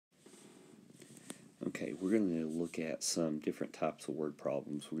Okay, we're going to look at some different types of word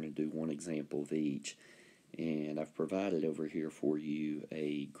problems. We're going to do one example of each, and I've provided over here for you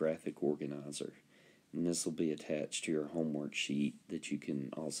a graphic organizer, and this will be attached to your homework sheet that you can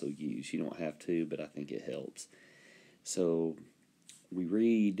also use. You don't have to, but I think it helps. So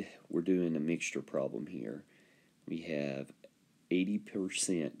we're doing a mixture problem here. We have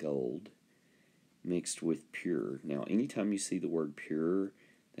 80% gold mixed with pure. Now, anytime you see the word pure,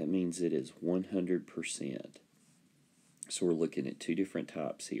 that means it is 100%. So we're looking at two different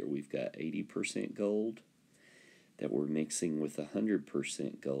types here. We've got 80% gold that we're mixing with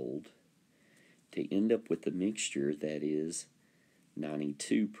 100% gold to end up with a mixture that is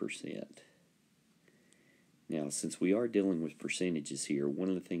 92%. Now, since we are dealing with percentages here, one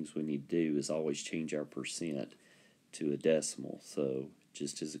of the things we need to do is always change our percent to a decimal. So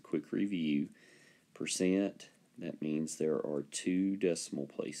just as a quick review, percent, that means there are two decimal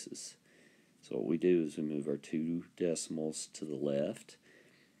places. So what we do is we move our two decimals to the left,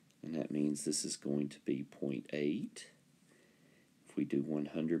 and that means this is going to be 0.8. If we do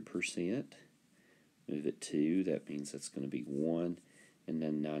 100%, move it 2, that means that's going to be 1, and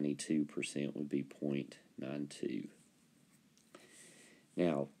then 92% would be 0.92.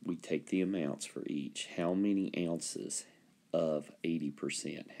 Now, we take the amounts for each. How many ounces of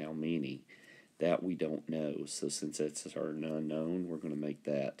 80%? How many? That we don't know, so since that's our unknown, we're going to make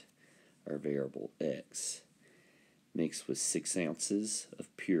that our variable x. Mixed with 6 ounces of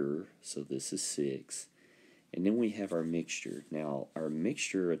pure, so this is 6. And then we have our mixture. Now, our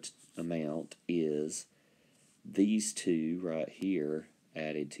mixture amount is these two right here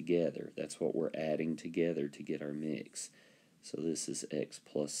added together. That's what we're adding together to get our mix. So this is x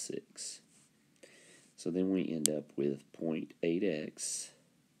plus 6. So then we end up with 0.8x.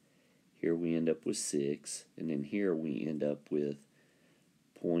 Here we end up with 6, and then here we end up with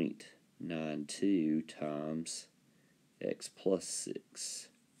 0.92 times x plus 6.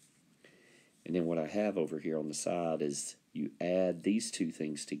 And then what I have over here on the side is you add these two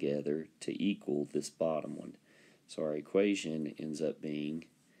things together to equal this bottom one. So our equation ends up being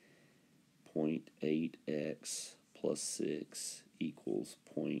 0.8x plus 6 equals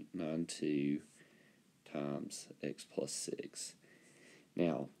 0.92 times x plus 6.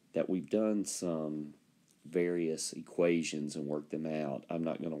 Now, that we've done some various equations and worked them out, I'm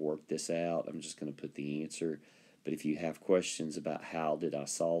not going to work this out. I'm just going to put the answer. But if you have questions about how did I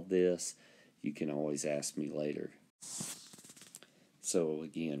solve this, you can always ask me later. So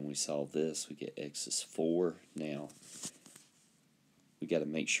again, we solve this. We get x is 4. Now, we got to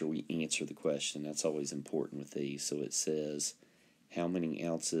make sure we answer the question. That's always important with these. So it says, how many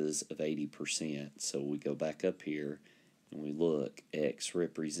ounces of 80%? So we go back up here and we look, x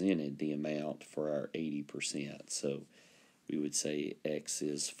represented the amount for our 80%. So we would say x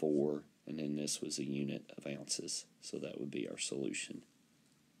is 4, and then this was a unit of ounces. So that would be our solution.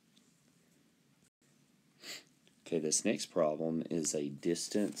 Okay, this next problem is a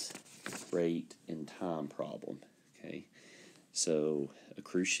distance, rate, and time problem. Okay, so a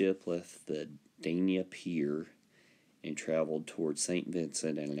cruise ship left the Dania Pier and traveled towards St.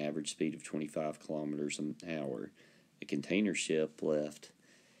 Vincent at an average speed of 25 kilometers an hour. A container ship left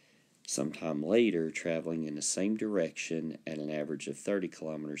sometime later, traveling in the same direction at an average of 30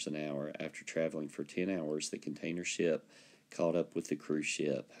 kilometers an hour. After traveling for 10 hours, the container ship caught up with the cruise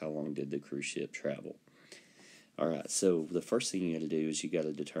ship. How long did the cruise ship travel? Alright, so the first thing you got to do is you got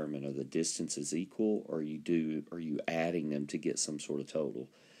to determine, are the distances equal, or are you adding them to get some sort of total?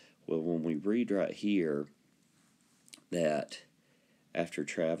 Well, when we read right here that after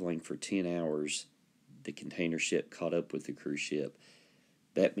traveling for 10 hours, the container ship caught up with the cruise ship,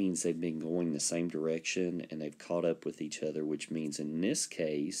 that means they've been going the same direction and they've caught up with each other, which means in this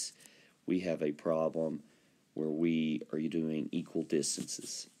case we have a problem where we are doing equal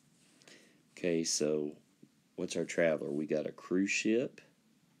distances. Okay, so what's our traveler? We got a cruise ship,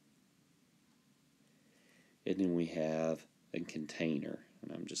 and then we have a container,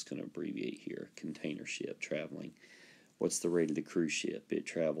 and I'm just going to abbreviate here, container ship traveling. What's the rate of the cruise ship? It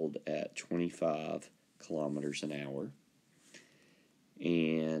traveled at 25 kilometers an hour.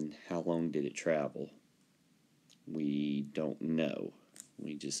 And how long did it travel? We don't know.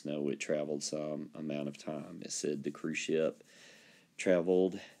 We just know it traveled some amount of time. It said the cruise ship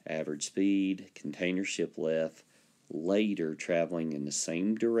traveled average speed, container ship left later, traveling in the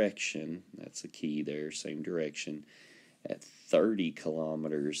same direction, that's the key there, same direction, at 30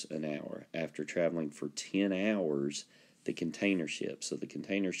 kilometers an hour. After traveling for 10 hours, the container ship, so the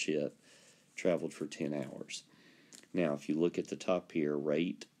container ship traveled for 10 hours. Now, if you look at the top here,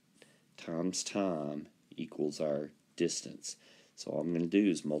 rate times time equals our distance. So all I'm going to do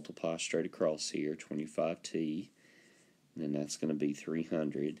is multiply straight across here, 25t, and then that's going to be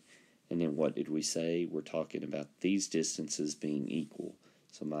 300. And then what did we say? We're talking about these distances being equal.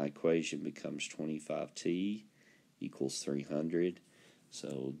 So my equation becomes 25t equals 300.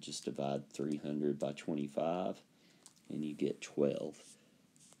 So just divide 300 by 25, and you get 12.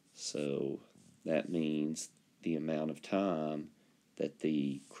 So that means the amount of time that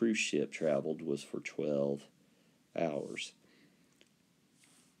the cruise ship traveled was for 12 hours.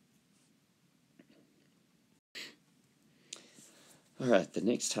 Alright, the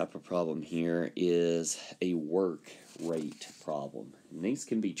next type of problem here is a work rate problem. And these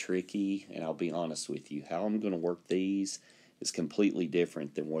can be tricky, and I'll be honest with you. How I'm going to work these is completely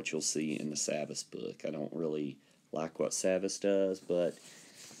different than what you'll see in the Savas book. I don't really like what Savas does, but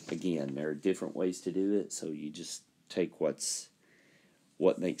again, there are different ways to do it, so you just take what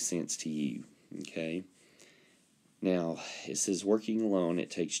makes sense to you. Okay? Now, it says working alone,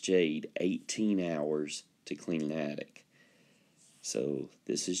 it takes Jade 18 hours to clean an attic. So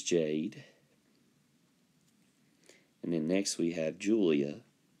this is Jade. And then next we have Julia.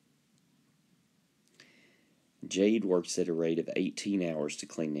 Jade works at a rate of 18 hours to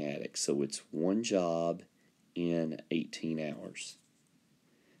clean the attic. So it's one job in 18 hours.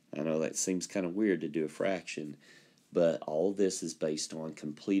 I know that seems kind of weird to do a fraction, but all this is based on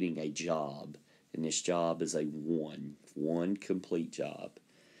completing a job. And this job is a one complete job.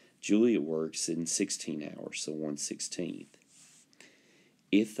 Julia works in 16 hours, so 1/16.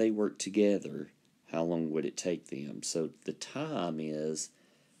 If they work together, how long would it take them? So the time is,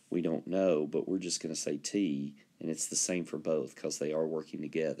 we don't know, but we're just going to say t, and it's the same for both because they are working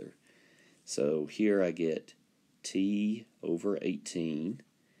together. So here I get t over 18.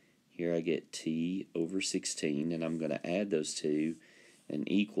 Here I get t over 16, and I'm going to add those two and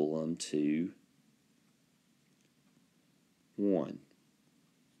equal them to 1.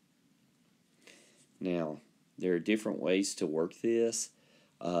 Now, there are different ways to work this.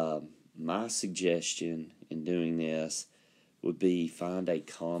 My suggestion in doing this would be find a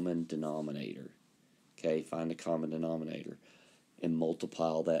common denominator. Okay, find a common denominator and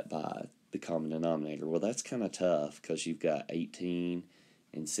multiply that by the common denominator. Well, that's kind of tough because you've got 18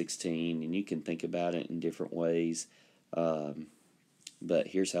 and 16, and you can think about it in different ways. But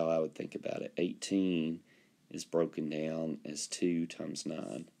here's how I would think about it. 18 is broken down as 2 times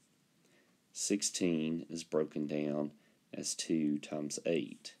 9. 16 is broken down as 2 times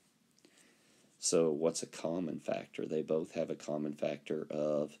 8. So what's a common factor? They both have a common factor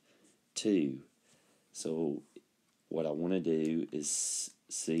of 2. So what I want to do is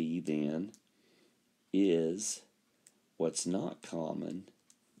see then is what's not common.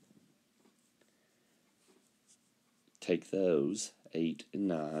 Take those, 8 and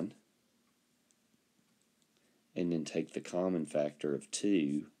 9, and then take the common factor of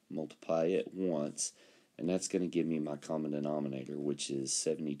 2, multiply it once, and that's going to give me my common denominator, which is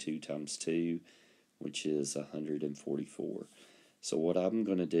 72 times 2, which is 144. So what I'm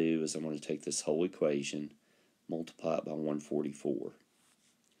going to do is I'm going to take this whole equation, multiply it by 144.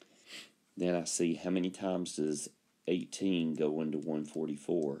 Then I see how many times does 18 go into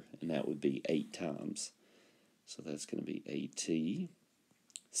 144, and that would be 8 times. So that's going to be 8t.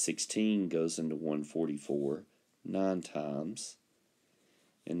 16 goes into 144 9 times.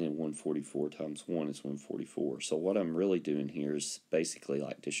 And then 144 times 1 is 144. So what I'm really doing here is basically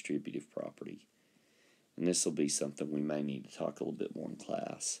like distributive property. And this will be something we may need to talk a little bit more in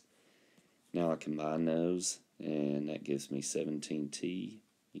class. Now I combine those, and that gives me 17t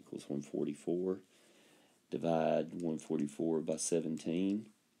equals 144. Divide 144 by 17.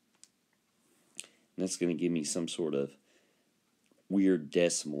 And that's going to give me some sort of weird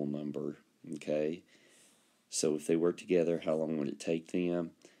decimal number, okay? So if they work together, how long would it take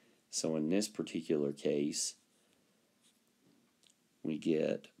them? So in this particular case, we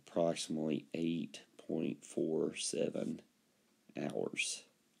get approximately 8.47 hours.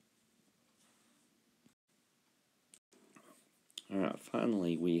 Alright,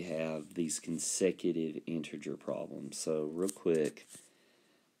 finally we have these consecutive integer problems. So real quick,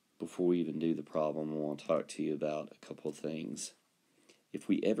 before we even do the problem, I want to talk to you about a couple of things. If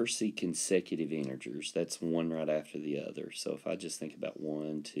we ever see consecutive integers, that's one right after the other. So if I just think about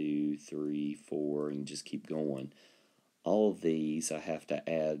 1, 2, 3, 4, and just keep going, all of these I have to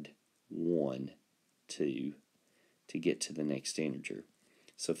add 1 to get to the next integer.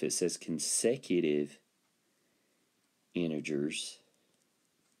 So if it says consecutive integers,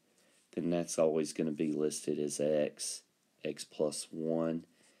 then that's always going to be listed as x, x plus 1,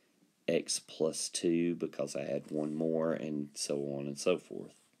 x plus 2 because I had one more, and so on and so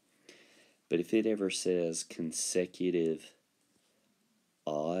forth. But if it ever says consecutive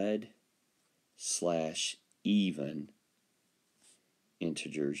odd slash even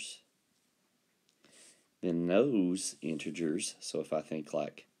integers. Then those integers, so if I think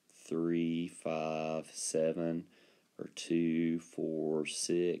like 3, 5, 7, or 2, 4,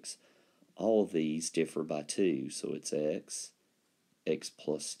 6, all of these differ by 2. So it's x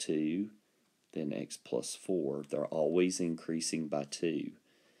plus 2, then x plus 4. They're always increasing by 2.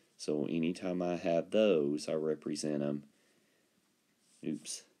 So anytime I have those, I represent them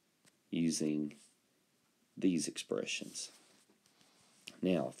using these expressions.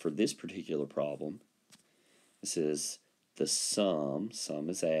 Now, for this particular problem, it says the sum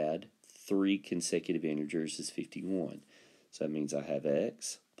is add, 3 consecutive integers is 51. So that means I have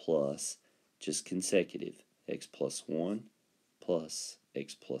x plus just consecutive, x plus 1 plus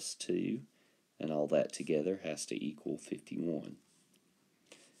x plus 2, and all that together has to equal 51.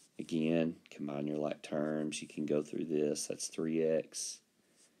 Again, combine your like terms. You can go through this. That's 3x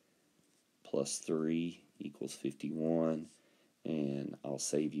plus 3 equals 51. And I'll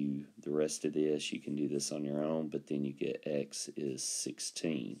save you the rest of this. You can do this on your own, but then you get x is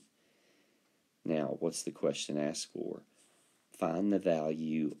 16. Now, what's the question asked for? Find the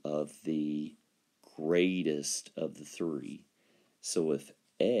value of the greatest of the 3. So if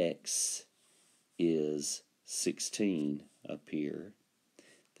x is 16 up here,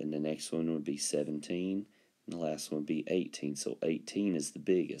 then the next one would be 17, and the last one would be 18. So 18 is the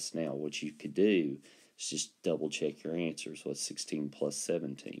biggest. Now, what you could do is just double check your answers. What's 16 plus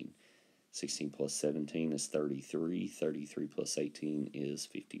 17? 16 plus 17 is 33. 33 plus 18 is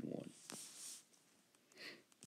 51.